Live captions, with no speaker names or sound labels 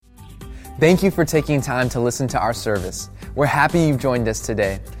Thank you for taking time to listen to our service. We're happy you've joined us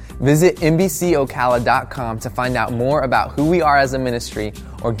today. Visit NBCOcala.com to find out more about who we are as a ministry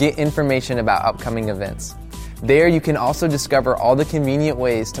or get information about upcoming events. There you can also discover all the convenient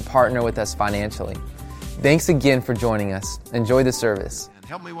ways to partner with us financially. Thanks again for joining us. Enjoy the service. And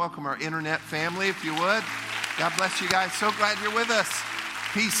help me welcome our internet family, if you would. God bless you guys. So glad you're with us.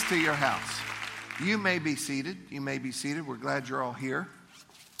 Peace to your house. You may be seated. You may be seated. We're glad you're all here.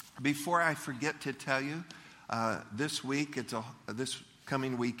 Before I forget to tell you, this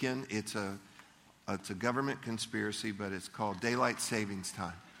coming weekend, it's a government conspiracy, but it's called Daylight Savings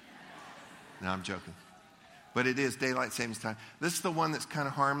Time. No, I'm joking. But it is Daylight Savings Time. This is the one that's kind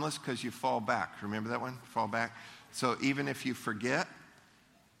of harmless because you fall back. Remember that one? Fall back. So even if you forget,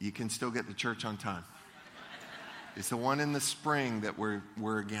 you can still get to church on time. It's the one in the spring that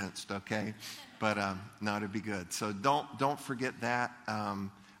we're against, okay? But no, it'd be good. So don't forget that.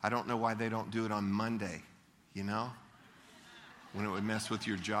 I don't know why they don't do it on Monday, you know, when it would mess with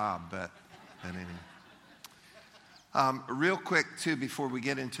your job, but anyway. Real quick, too, before we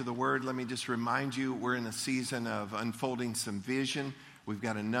get into the Word, let me just remind you, we're in a season of unfolding some vision. We've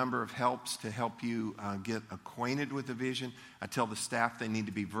got a number of helps to help you get acquainted with the vision. I tell the staff they need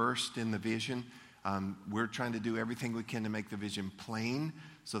to be versed in the vision. We're trying to do everything we can to make the vision plain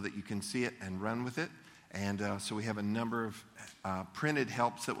so that you can see it and run with it. And so we have a number of printed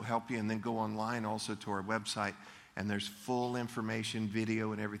helps that will help you, and then go online also to our website, and there's full information,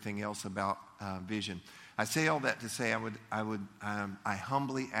 video, and everything else about vision. I say all that to say I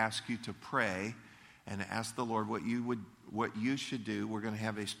humbly ask you to pray and ask the Lord what you should do. We're going to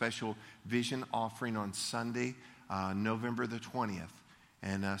have a special vision offering on Sunday, November the 20th.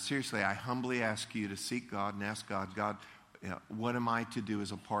 And seriously, I humbly ask you to seek God and ask God, what am I to do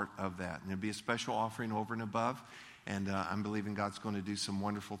as a part of that? And it'll be a special offering over and above, and I'm believing God's going to do some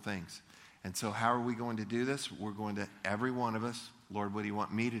wonderful things. And so how are we going to do this? We're going to, every one of us, Lord, what do you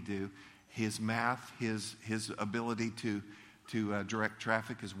want me to do? His math, his ability to direct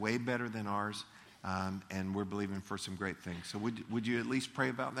traffic is way better than ours, and we're believing for some great things. So would you at least pray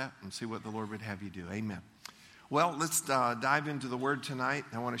about that and see what the Lord would have you do? Amen. Well, let's dive into the Word tonight.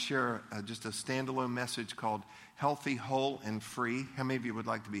 I want to share just a standalone message called Healthy, Whole, and Free. How many of you would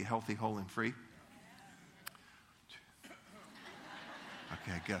like to be healthy, whole, and free?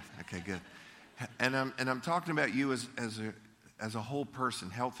 Okay, good. And I'm talking about you as a whole person,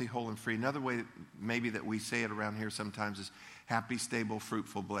 healthy, whole, and free. Another way maybe that we say it around here sometimes is happy, stable,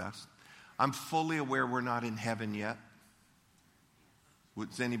 fruitful, blessed. I'm fully aware we're not in heaven yet.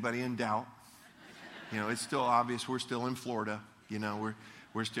 Was anybody in doubt? You know, it's still obvious we're still in Florida. You know,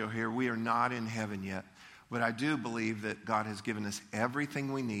 we're still here. We are not in heaven yet. But I do believe that God has given us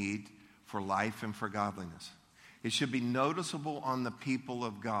everything we need for life and for godliness. It should be noticeable on the people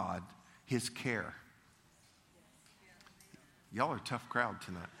of God, His care. Y'all are a tough crowd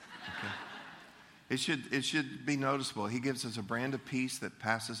tonight. Okay? It should be noticeable. He gives us a brand of peace that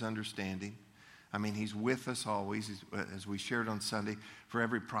passes understanding. I mean, He's with us always. As we shared on Sunday, for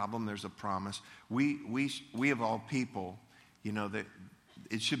every problem, there's a promise. We of all people, you know, that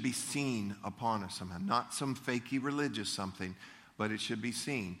it should be seen upon us somehow. Not some fakey religious something, but it should be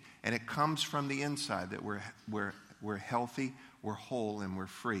seen. And it comes from the inside that we're healthy, we're whole, and we're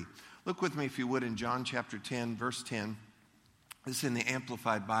free. Look with me, if you would, in John chapter 10, verse 10. This is in the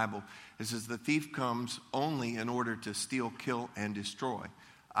Amplified Bible. It says, "The thief comes only in order to steal, kill, and destroy.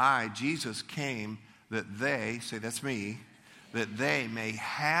 I, Jesus, came that they," say that's me, "that they may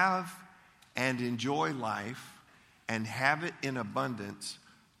have and enjoy life and have it in abundance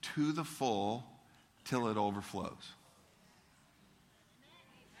to the full till it overflows."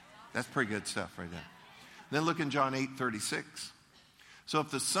 That's pretty good stuff right there. Then look in John 8:36. "So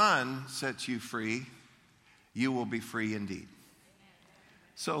if the Son sets you free, you will be free indeed."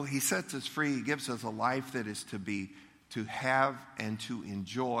 So He sets us free. He gives us a life that is to have and to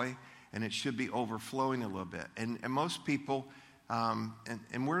enjoy, and it should be overflowing a little bit. And most people,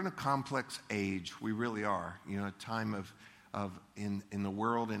 and we're in a complex age. We really are. You know, a time of in the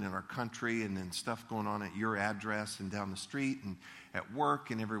world and in our country, and then stuff going on at your address and down the street and at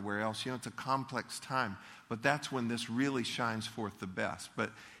work and everywhere else. You know, it's a complex time. But that's when this really shines forth the best.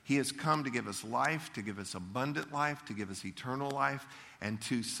 But He has come to give us life, to give us abundant life, to give us eternal life, and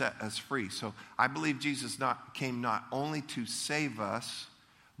to set us free. So I believe Jesus came not only to save us,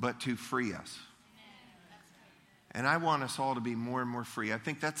 but to free us. And I want us all to be more and more free. I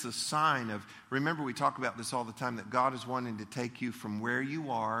think that's a sign of, remember we talk about this all the time, that God is wanting to take you from where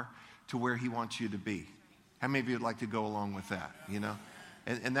you are to where He wants you to be. How many of you would like to go along with that, you know?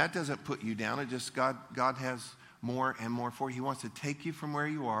 And that doesn't put you down. It just, God has more and more for you. He wants to take you from where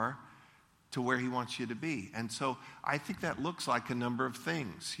you are to where he wants you to be. And so I think that looks like a number of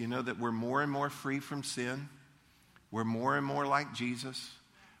things, that we're more and more free from sin. We're more and more like Jesus.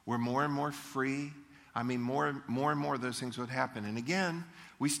 We're more and more free. I mean, more and more of those things would happen. And again,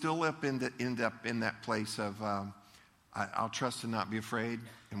 we still end up in that place of I'll trust and not be afraid.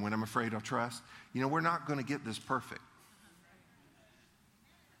 And when I'm afraid, I'll trust. We're not going to get this perfect.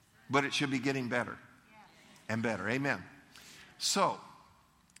 But it should be getting better and better. Amen. So,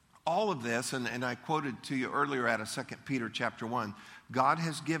 all of this, and I quoted to you earlier out of 2 Peter chapter 1, God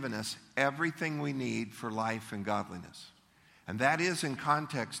has given us everything we need for life and godliness. And that is in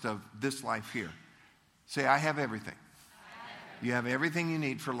context of this life here. Say, I have everything. You have everything you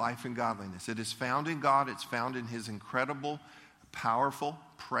need for life and godliness. It is found in God. It's found in his incredible, powerful,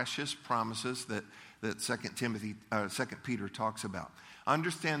 precious promises that 2 Peter talks about.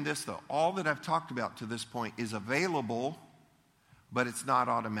 Understand this, though. All that I've talked about to this point is available, but it's not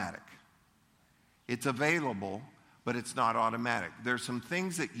automatic. It's available, but it's not automatic. There's some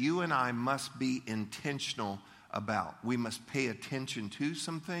things that you and I must be intentional about. We must pay attention to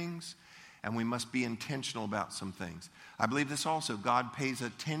some things, and we must be intentional about some things. I believe this also. God pays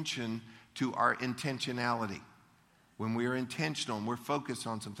attention to our intentionality. When we're intentional and we're focused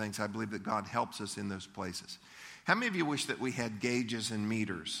on some things, I believe that God helps us in those places. How many of you wish that we had gauges and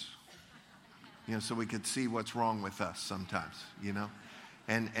meters? So we could see what's wrong with us sometimes,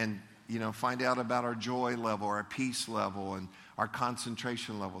 and find out about our joy level, our peace level, and our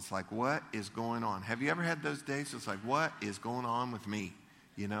concentration level. It's like, what is going on? Have you ever had those days? It's like, what is going on with me?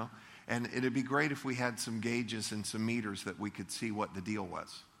 And it'd be great if we had some gauges and some meters that we could see what the deal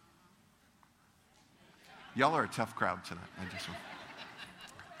was. Y'all are a tough crowd tonight.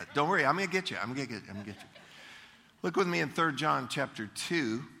 Don't worry, I'm going to get you. I'm going to get you. Look with me in 3 John chapter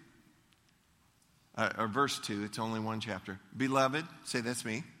 2. Or verse 2, it's only one chapter. Beloved, say that's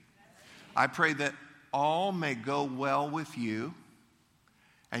me. I pray that all may go well with you,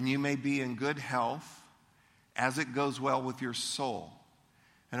 and you may be in good health as it goes well with your soul.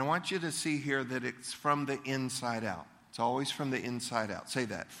 And I want you to see here that it's from the inside out. It's always from the inside out. Say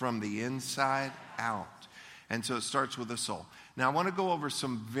that, from the inside out. And so it starts with the soul. Now I want to go over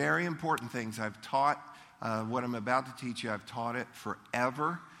some very important things. I've taught what I'm about to teach you. I've taught it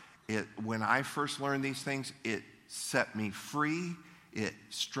forever. When I first learned these things, it set me free. It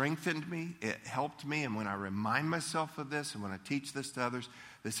strengthened me. It helped me. And when I remind myself of this and when I teach this to others,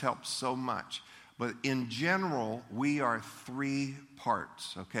 this helps so much. But in general, we are 3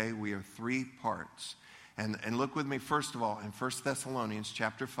 parts, okay? We are 3 parts. And look with me, first of all, in 1 Thessalonians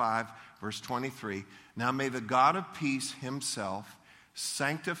chapter 5, verse 23. Now may the God of peace himself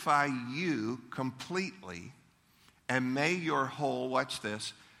sanctify you completely, and may your whole, watch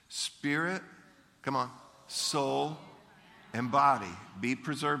this, spirit, come on, soul, and body be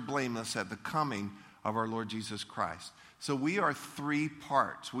preserved blameless at the coming of our Lord Jesus Christ. So we are 3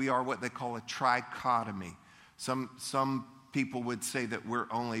 parts. We are what they call a trichotomy. Some people would say that we're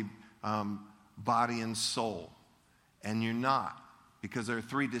only body and soul, and you're not, because there are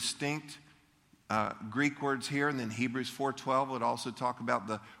 3 distinct Greek words here, and then Hebrews 4:12 would also talk about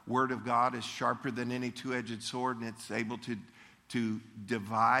the word of God is sharper than any two-edged sword, and it's able to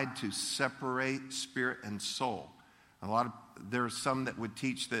divide, to separate spirit and soul. There are some that would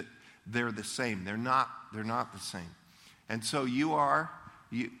teach that they're the same. They're not the same. And so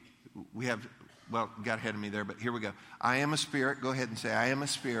got ahead of me there, but here we go. I am a spirit. Go ahead and say, I am a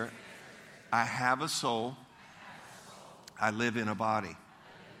spirit. I have a soul. I live in a body.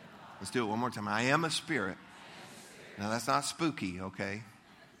 Let's do it one more time. I am a spirit. Now that's not spooky, okay?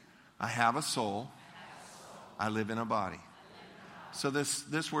 I have a soul. I live in a body. So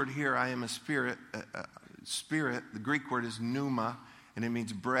this word here, I am a spirit, spirit, the Greek word is pneuma, and it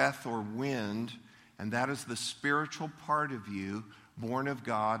means breath or wind, and that is the spiritual part of you, born of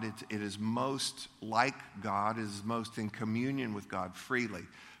God. It is most like God, it is most in communion with God freely.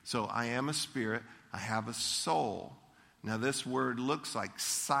 So I am a spirit, I have a soul. Now this word looks like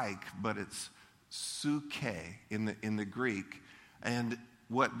psyche, but it's suke in the Greek, and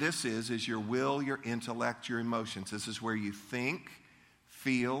what this is your will, your intellect, your emotions. This is where you think,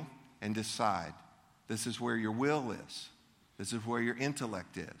 feel, and decide. This is where your will is. This is where your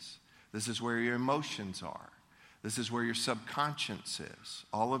intellect is. This is where your emotions are. This is where your subconscious is.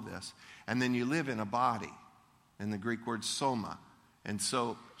 All of this. And then you live in a body. And the Greek word soma. And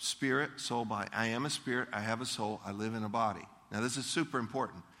so spirit, soul, body. I am a spirit. I have a soul. I live in a body. Now this is super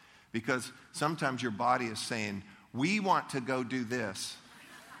important because sometimes your body is saying, we want to go do this.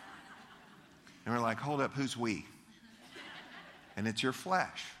 And we're like, hold up, who's we? And it's your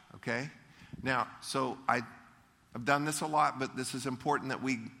flesh, okay? Now, so I've done this a lot, but this is important that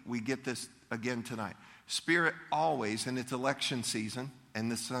we get this again tonight. Spirit always, and it's election season,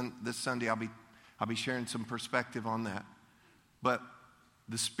 and this Sunday I'll be sharing some perspective on that. But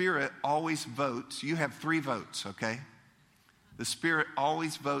the Spirit always votes. You have 3 votes, okay? The Spirit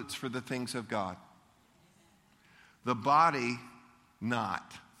always votes for the things of God. The body,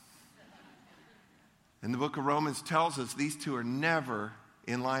 not. And the book of Romans tells us these two are never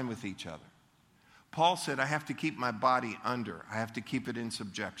in line with each other. Paul said, I have to keep my body under. I have to keep it in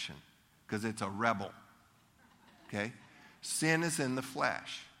subjection because it's a rebel. Okay? Sin is in the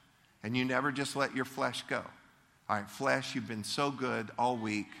flesh. And you never just let your flesh go. All right, flesh, you've been so good all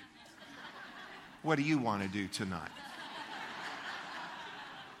week. What do you want to do tonight?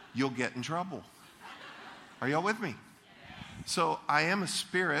 You'll get in trouble. Are y'all with me? So I am a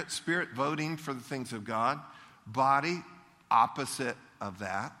spirit voting for the things of God. Body, opposite of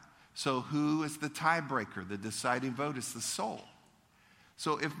that. So who is the tiebreaker? The deciding vote is the soul.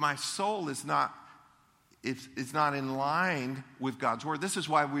 So if my soul is not in line with God's word, this is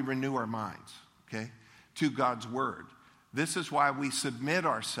why we renew our minds, okay, to God's word. This is why we submit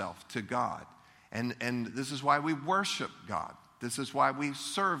ourselves to God. And this is why we worship God. This is why we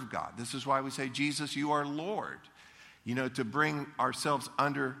serve God. This is why we say, Jesus, you are Lord. You know, to bring ourselves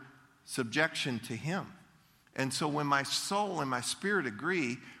under subjection to him. And so when my soul and my spirit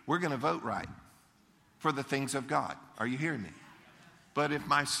agree, we're going to vote right for the things of God. Are you hearing me? But if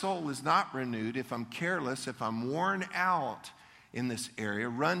my soul is not renewed, if I'm careless, if I'm worn out in this area,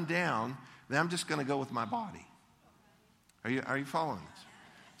 run down, then I'm just going to go with my body. Are you following this?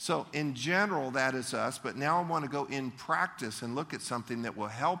 So in general, that is us. But now I want to go in practice and look at something that will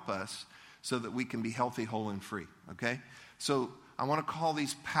help us so that we can be healthy, whole, and free. Okay? So I want to call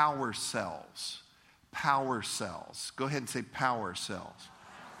these power cells. Power cells. Go ahead and say power cells.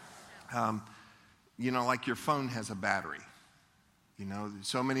 You know, like your phone has a battery. You know,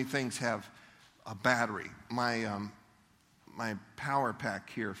 so many things have a battery. My power pack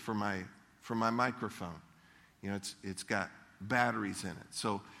here for my microphone, you know, it's got batteries in it.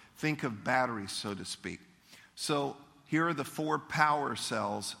 So think of batteries, so to speak. So here are the 4 power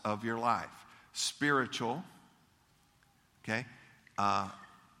cells of your life. Spiritual, okay,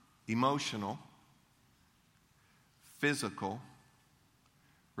 emotional, physical,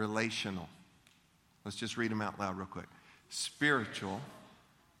 relational. Let's just read them out loud real quick. Spiritual,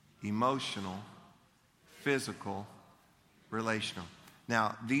 emotional, physical, relational.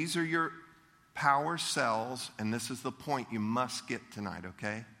 Now, these are your power cells, and this is the point you must get tonight,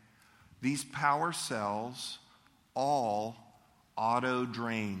 okay? These power cells all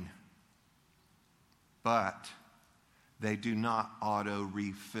auto-drain, but they do not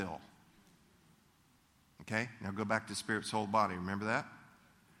auto-refill. Okay? Now go back to spirit, soul, body. Remember that?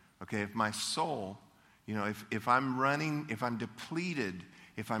 Okay, if my soul, you know, if I'm running, if I'm depleted,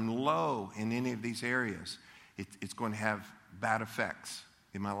 if I'm low in any of these areas, it's going to have bad effects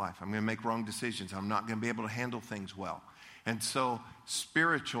in my life. I'm going to make wrong decisions. I'm not going to be able to handle things well. And so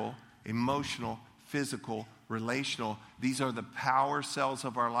spiritual, emotional, physical, relational, these are the power cells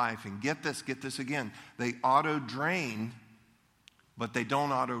of our life. And get this again. They auto-drain, but they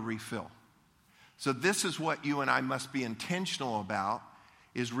don't auto-refill. So this is what you and I must be intentional about,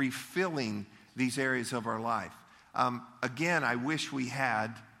 is refilling these areas of our life. Again, I wish we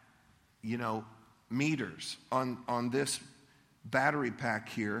had, you know, meters. On this battery pack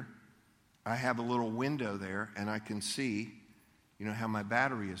here, I have a little window there, and I can see, you know, how my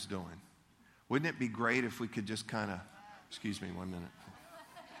battery is doing. Wouldn't it be great if we could just kind of, excuse me 1 minute.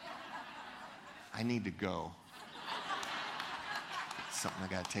 I need to go. It's something I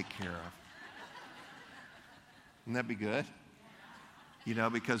got to take care of. Wouldn't that be good? You know,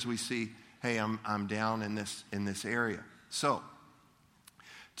 because we see, hey, I'm down in this area. So,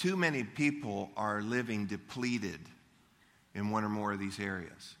 too many people are living depleted in one or more of these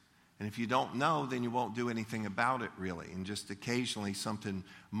areas. And if you don't know, then you won't do anything about it really. And just occasionally something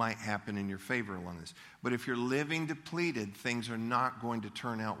might happen in your favor along this. But if you're living depleted, things are not going to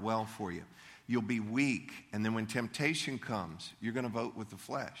turn out well for you. You'll be weak. And then when temptation comes, you're going to vote with the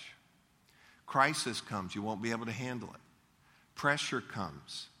flesh. Crisis comes, you won't be able to handle it. Pressure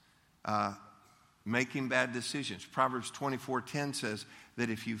comes. Making bad decisions. Proverbs 24:10 says that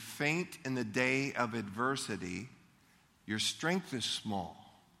if you faint in the day of adversity, your strength is small.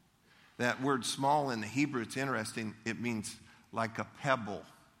 That word small in the Hebrew, it's interesting. It means like a pebble.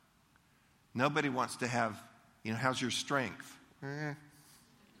 Nobody wants to have, you know, how's your strength?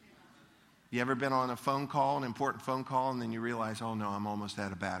 You ever been on a phone call, an important phone call, and then you realize, oh no, I'm almost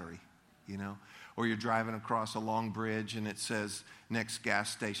out of battery, you know? Or you're driving across a long bridge and it says next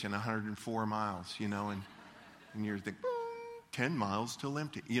gas station 104 miles, you know, and And you're thinking, 10 miles till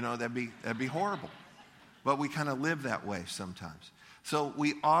empty. You know, that'd be horrible. But we kind of live that way sometimes. So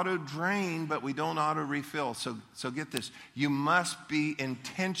we auto-drain, but we don't auto-refill. So get this. You must be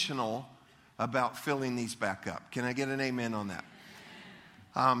intentional about filling these back up. Can I get an amen on that?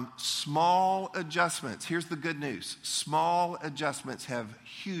 Small adjustments. Here's the good news. Small adjustments have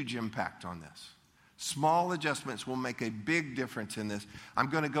huge impact on this. Small adjustments will make a big difference in this. I'm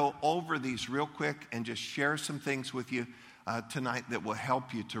going to go over these real quick and just share some things with you tonight that will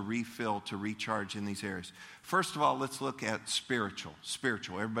help you to refill, to recharge in these areas. First of all, let's look at spiritual.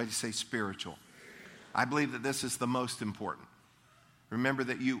 Spiritual. Everybody say spiritual. I believe that this is the most important. Remember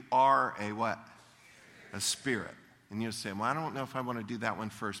that you are a what? A spirit. And you'll say, well, I don't know if I want to do that one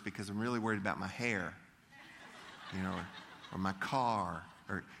first because I'm really worried about my hair, you know, or my car,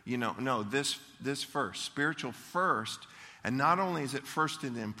 or, you know, no, this first, spiritual first. And not only is it first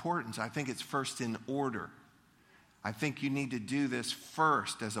in importance, I think it's first in order. I think you need to do this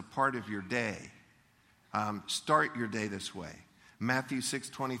first as a part of your day. Start your day this way. Matthew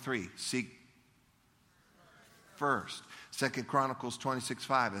 6:23, seek first. 2 Chronicles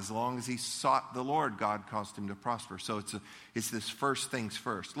 26:5, as long as he sought the Lord, God caused him to prosper. So it's this first things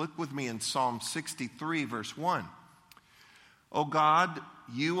first. Look with me in Psalm 63, verse 1. Oh God,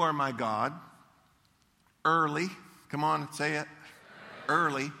 you are my God. Early, come on, say it.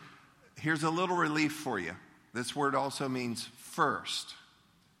 Early. Here's a little relief for you. This word also means first.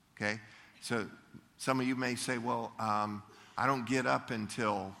 Okay? So some of you may say, well, I don't get up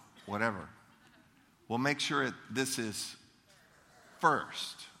until whatever. Well, make sure this is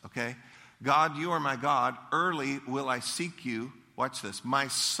first, okay? God, you are my God. Early will I seek you. Watch this. My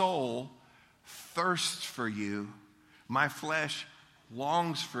soul thirsts for you. My flesh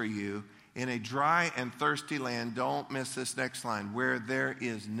longs for you in a dry and thirsty land. Don't miss this next line. Where there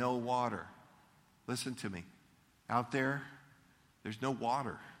is no water. Listen to me. Out there, there's no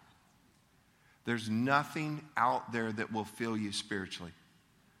water. There's nothing out there that will fill you spiritually.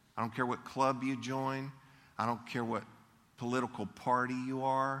 I don't care what club you join. I don't care what political party you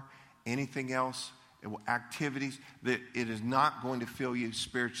are, anything else, activities, that it is not going to fill you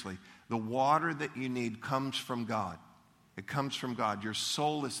spiritually. The water that you need comes from God. It comes from God. Your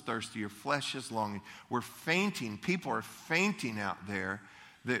soul is thirsty. Your flesh is longing. We're fainting. People are fainting out there.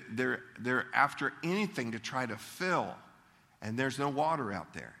 They're after anything to try to fill, and there's no water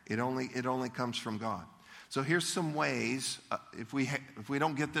out there. It only comes from God. So here's some ways. If we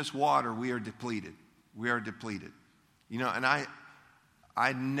don't get this water, we are depleted. We are depleted. You know, and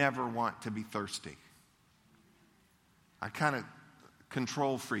I never want to be thirsty. I kind of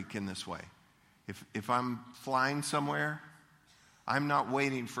control freak in this way. If I'm flying somewhere, I'm not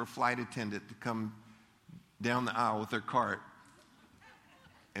waiting for a flight attendant to come down the aisle with their cart.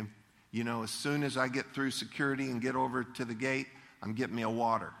 And, you know, as soon as I get through security and get over to the gate, I'm getting me a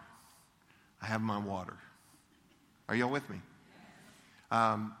water. I have my water. Are y'all with me?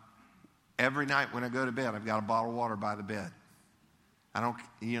 Every night when I go to bed, I've got a bottle of water by the bed.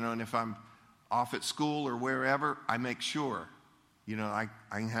 And if I'm off at school or wherever, I make sure, I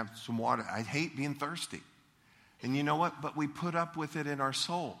can have some water. I hate being thirsty. And you know what? But we put up with it in our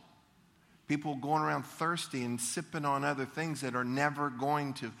soul. People going around thirsty and sipping on other things that are never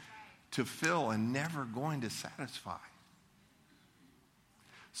going to fill and never going to satisfy.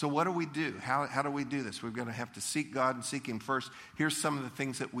 So what do we do? How do we do this? We're going to have to seek God and seek Him first. Here's some of the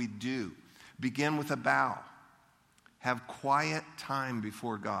things that we do. Begin with a bow. Have quiet time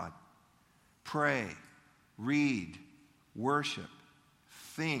before God. Pray, read, worship,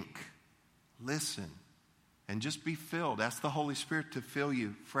 think, listen, and just be filled. Ask the Holy Spirit to fill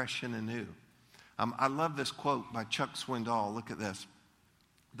you fresh and anew. I love this quote by Chuck Swindoll. Look at this.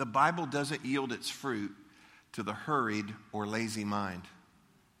 The Bible doesn't yield its fruit to the hurried or lazy mind.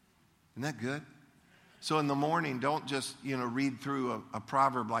 Isn't that good? So in the morning, don't just, read through a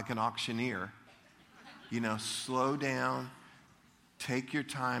proverb like an auctioneer. Slow down, take your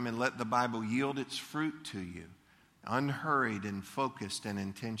time, and let the Bible yield its fruit to you. Unhurried and focused and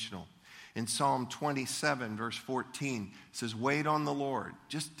intentional. In Psalm 27, verse 14, it says, wait on the Lord.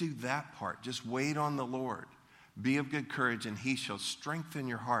 Just do that part. Just wait on the Lord. Be of good courage, and He shall strengthen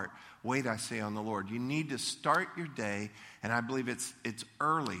your heart. Wait, I say, on the Lord. You need to start your day, and I believe it's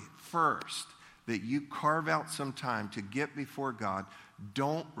early first that you carve out some time to get before God.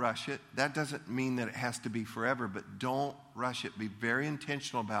 Don't rush it. That doesn't mean that it has to be forever, but don't rush it. Be very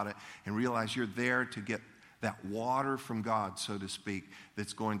intentional about it and realize you're there to get that water from God, so to speak,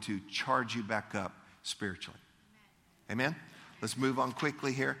 that's going to charge you back up spiritually. Amen? Let's move on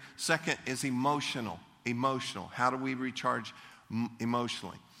quickly here. Second is emotional. Emotional. How do we recharge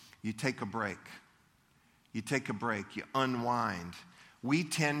emotionally? You take a break. You take a break. You unwind. I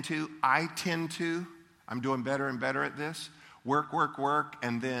tend to, I'm doing better and better at this, work,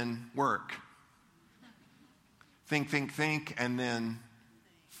 and then work. Think, and then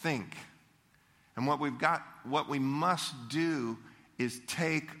think. And what we must do is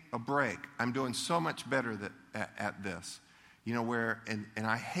take a break. I'm doing so much better at this. You know, and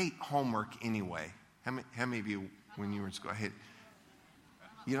I hate homework anyway. How many of you, when you were in school, I hate,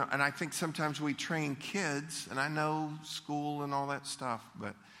 you know, and I think sometimes we train kids, and I know school and all that stuff,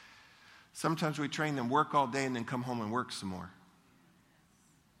 but sometimes we train them work all day and then come home and work some more.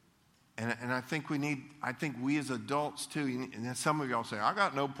 And I think we as adults too, and some of y'all say, I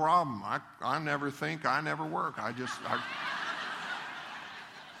got no problem. I never think, I never work.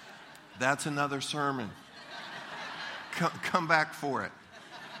 That's another sermon. Come back for it,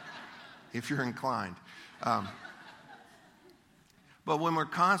 if you're inclined. But when we're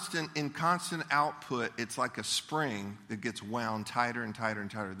in constant output, it's like a spring that gets wound tighter and tighter and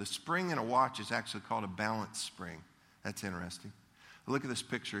tighter. The spring in a watch is actually called a balance spring. That's interesting. Look at this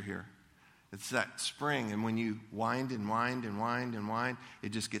picture here. It's that spring, and when you wind and wind and wind and wind,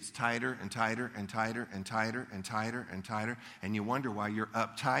 it just gets tighter and tighter and tighter and tighter and tighter and tighter, and you wonder why you're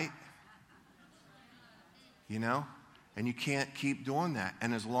uptight. You know? And you can't keep doing that.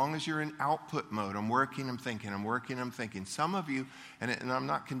 And as long as you're in output mode, I'm working, I'm thinking. Some of you, and I'm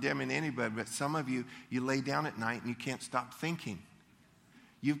not condemning anybody, but some of you lay down at night and you can't stop thinking.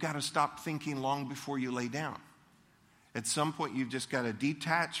 You've got to stop thinking long before you lay down. At some point, you've just got to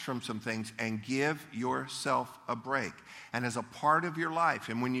detach from some things and give yourself a break. And as a part of your life,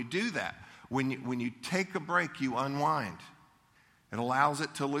 and when you do that, when you take a break, you unwind. It allows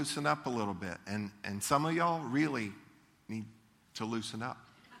it to loosen up a little bit. And some of y'all really need to loosen up.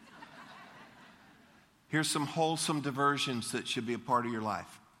 Here's some wholesome diversions that should be a part of your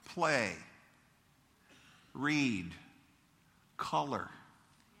life. Play, read, color.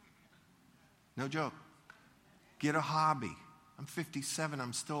 No joke. Get a hobby. I'm 57.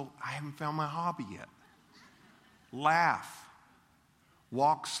 I haven't found my hobby yet. Laugh.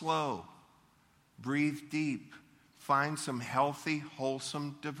 Walk slow. Breathe deep. Find some healthy,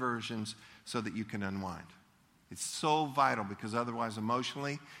 wholesome diversions so that you can unwind. It's so vital, because otherwise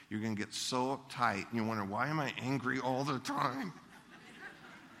emotionally you're going to get so uptight and you wonder, why am I angry all the time?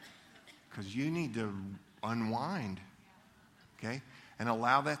 Because you need to unwind. Okay? And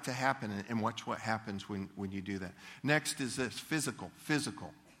allow that to happen, and watch what happens when you do that. Next is this, physical.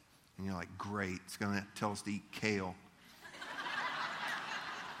 And you're like, great, it's going to tell us to eat kale.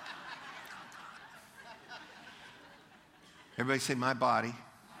 Everybody say, my body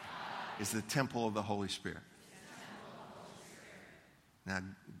is the temple of the Holy Spirit. Now,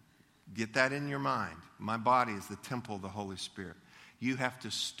 get that in your mind. My body is the temple of the Holy Spirit. You have to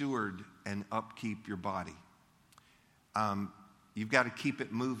steward and upkeep your body. You've got to keep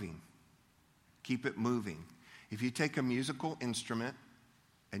it moving. Keep it moving. If you take a musical instrument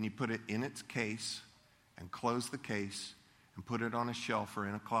and you put it in its case and close the case and put it on a shelf or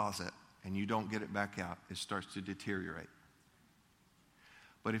in a closet and you don't get it back out, it starts to deteriorate.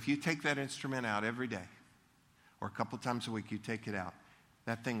 But if you take that instrument out every day or a couple times a week, you take it out,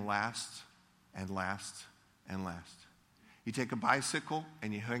 that thing lasts and lasts and lasts. You take a bicycle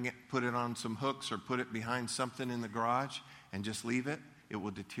and you hang it, put it on some hooks or put it behind something in the garage and just leave it, it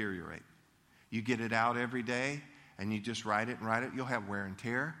will deteriorate. You get it out every day and you just ride it, you'll have wear and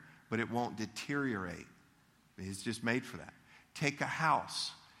tear, but it won't deteriorate. It's just made for that. Take a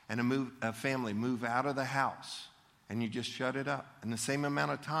house and a family move out of the house and you just shut it up. And the same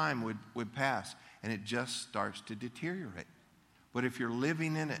amount of time would pass and it just starts to deteriorate. But if you're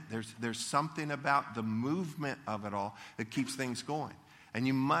living in it, there's something about the movement of it all that keeps things going. And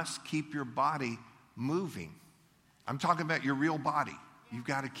you must keep your body moving. I'm talking about your real body. You've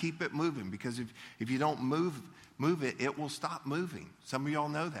got to keep it moving, because if you don't move it, it will stop moving. Some of y'all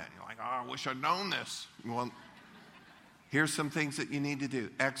know that. You're like, oh, I wish I'd known this. Well, here's some things that you need to do.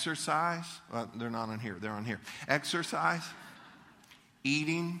 Exercise. Well, they're not on here. They're on here. Exercise,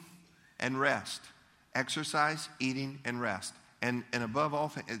 eating, and rest. Exercise, eating, and rest. And above all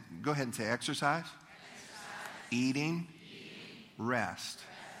things, go ahead and say exercise. Eating, rest.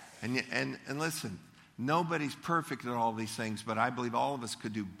 And listen, nobody's perfect at all these things, but I believe all of us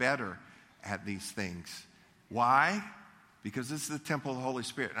could do better at these things. Why? Because this is the temple of the Holy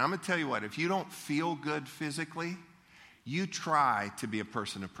Spirit. And I'm going to tell you what, if you don't feel good physically, you try to be a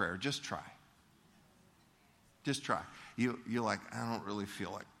person of prayer. Just try. Just try. You're like, I don't really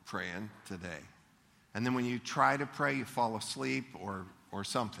feel like praying today. And then when you try to pray, you fall asleep or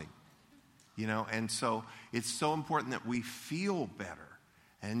something. You know, and so it's so important that we feel better.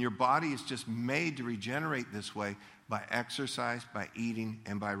 And your body is just made to regenerate this way by exercise, by eating,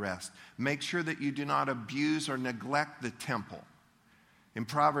 and by rest. Make sure that you do not abuse or neglect the temple. In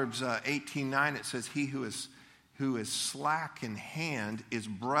Proverbs 18:9, it says, he who is slack in hand is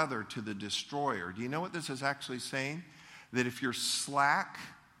brother to the destroyer. Do you know what this is actually saying? That if you're slack,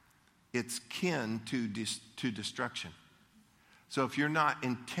 it's kin to destruction. So if you're not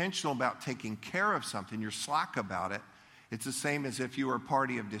intentional about taking care of something, you're slack about it, it's the same as if you were a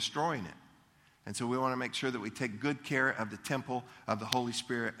party of destroying it. And so we want to make sure that we take good care of the temple of the Holy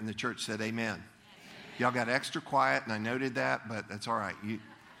Spirit. And the church said amen. Y'all got extra quiet, and I noted that, but that's all right.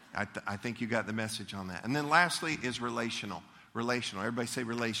 I think you got the message on that. And then lastly is relational. Relational. Everybody say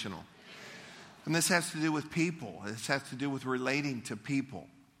relational. And this has to do with people. This has to do with relating to people.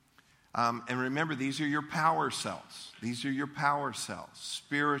 And remember, these are your power cells. These are your power cells.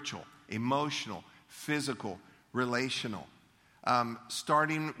 Spiritual, emotional, physical, relational.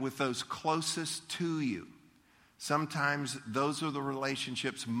 Starting with those closest to you. Sometimes those are the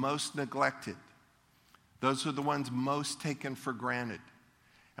relationships most neglected. Those are the ones most taken for granted.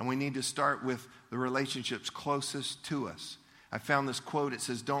 And we need to start with the relationships closest to us. I found this quote. It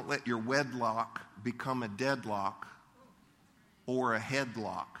says, don't let your wedlock become a deadlock or a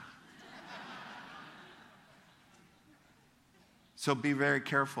headlock. So be very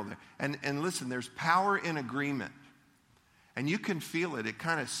careful there. And listen, there's power in agreement. And you can feel it. It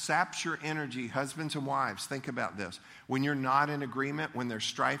kind of saps your energy. Husbands and wives, think about this. When you're not in agreement, when there's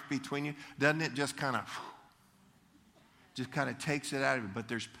strife between you, doesn't it just kind of takes it out of you? But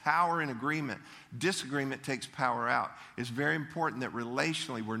there's power in agreement. Disagreement takes power out. It's very important that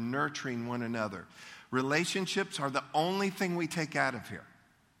relationally we're nurturing one another. Relationships are the only thing we take out of here.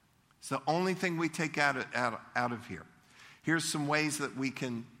 It's the only thing we take out of here. Here's some ways that we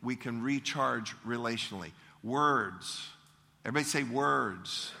can recharge relationally. Words. Everybody say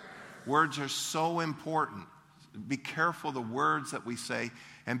words. Words are so important. Be careful the words that we say,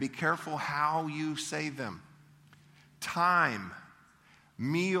 and be careful how you say them. Time,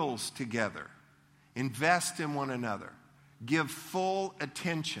 meals together, invest in one another, give full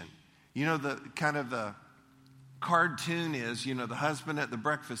attention. You know, the cartoon is, the husband at the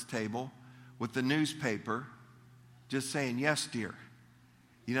breakfast table with the newspaper just saying, yes, dear.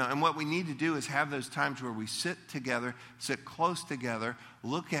 And what we need to do is have those times where we sit together, sit close together,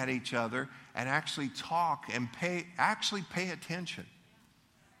 look at each other, and actually talk and pay attention.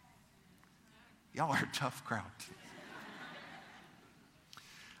 Y'all are a tough crowd.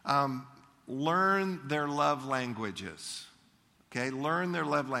 Learn their love languages. Okay, learn their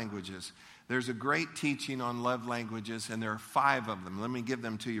love languages. There's a great teaching on love languages, and there are 5 of them. Let me give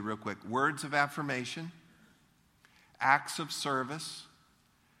them to you real quick. Words of affirmation, acts of service,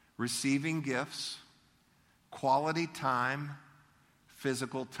 receiving gifts, quality time,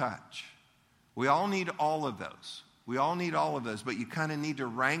 physical touch. We all need all of those. But you kind of need to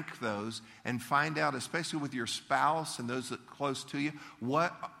rank those and find out, especially with your spouse and those that are close to you,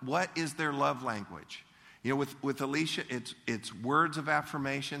 what is their love language? With Alicia, it's words of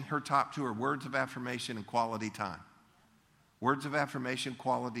affirmation. Her top 2 are words of affirmation and quality time. Words of affirmation,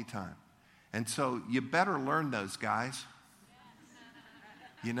 quality time. And so you better learn those, guys.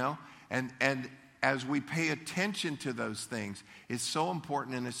 And as we pay attention to those things, it's so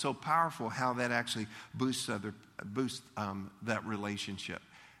important and it's so powerful how that actually boosts that relationship.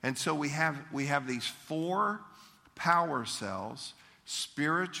 And so we have these 4 power cells: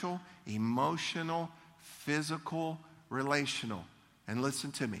 spiritual, emotional, physical, relational. And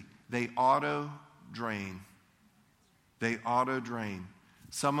listen to me, they auto-drain.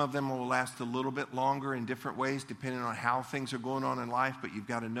 Some of them will last a little bit longer in different ways depending on how things are going on in life, but you've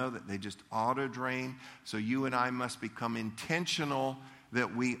got to know that they just auto-drain. So you and I must become intentional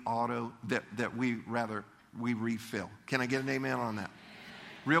that we refill. Can I get an amen on that?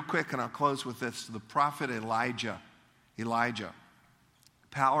 Real quick, and I'll close with this. The prophet Elijah,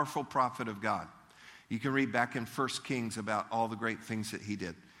 powerful prophet of God. You can read back in 1 Kings about all the great things that he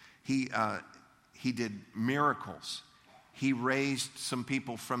did. He did miracles. He raised some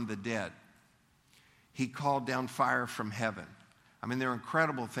people from the dead. He called down fire from heaven. I mean, there are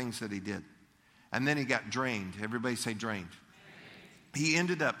incredible things that he did. And then he got drained. Everybody say drained. He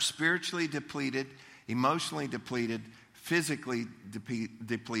ended up spiritually depleted, emotionally depleted, physically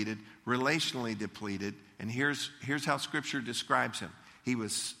depleted, relationally depleted. And here's how Scripture describes him. He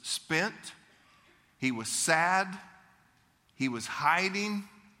was spent. He was sad. He was hiding.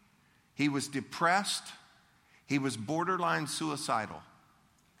 He was depressed. He was borderline suicidal.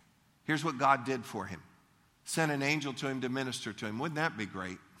 Here's what God did for him. Sent an angel to him to minister to him. Wouldn't that be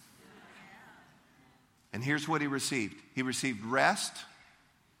great? And here's what he received. He received rest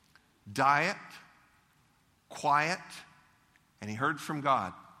diet, quiet, and he heard from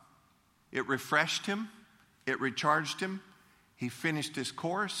God. It refreshed him. It recharged him. He finished his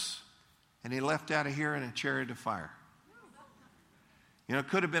course, and he left out of here in a chariot of fire. You know, it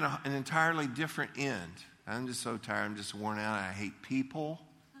could have been an entirely different end. I'm just so tired. I'm just worn out. I hate people.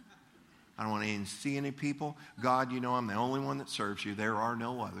 I don't want to even see any people. God, you know I'm the only one that serves you. There are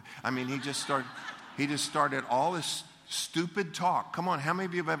no other. I mean, he just started all this stupid talk. Come on, how many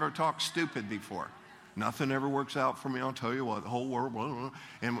of you have ever talked stupid before? Nothing ever works out for me. I'll tell you what, the whole world, blah, blah,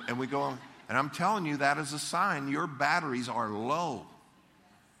 blah. And we go on. And I'm telling you, that is a sign your batteries are low.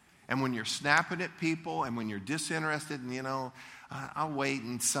 And when you're snapping at people and when you're disinterested, and, you know, I'll wait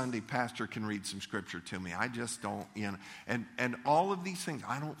and Sunday pastor can read some scripture to me. I just don't, you know. And all of these things,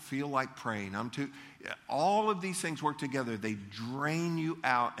 I don't feel like praying. All of these things work together. They drain you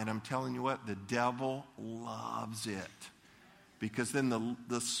out. And I'm telling you what, the devil loves it. Because then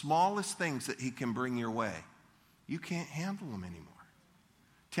the smallest things that he can bring your way, you can't handle them anymore.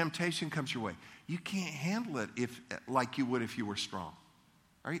 Temptation comes your way. You can't handle it like you would if you were strong.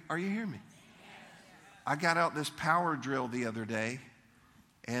 Are you hearing me? I got out this power drill the other day,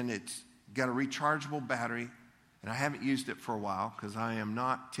 and it's got a rechargeable battery, and I haven't used it for a while because I am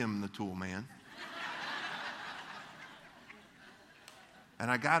not Tim the Tool Man. And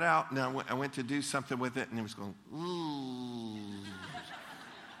I got out, and I went to do something with it, and it was going, ooh,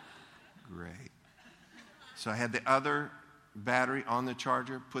 great. So I had the other battery on the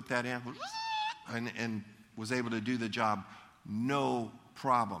charger, put that in, and was able to do the job. No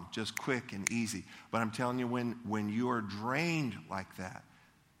problem, just quick and easy. But I'm telling you, when you are drained like that,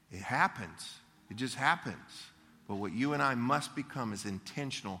 it happens. It just happens. But what you and I must become is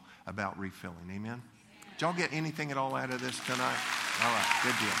intentional about refilling. Amen? Did y'all get anything at all out of this tonight? All right,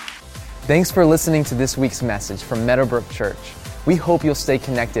 good deal. Thanks for listening to this week's message from Meadowbrook Church. We hope you'll stay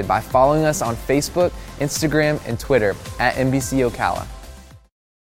connected by following us on Facebook, Instagram, and Twitter at NBC Ocala.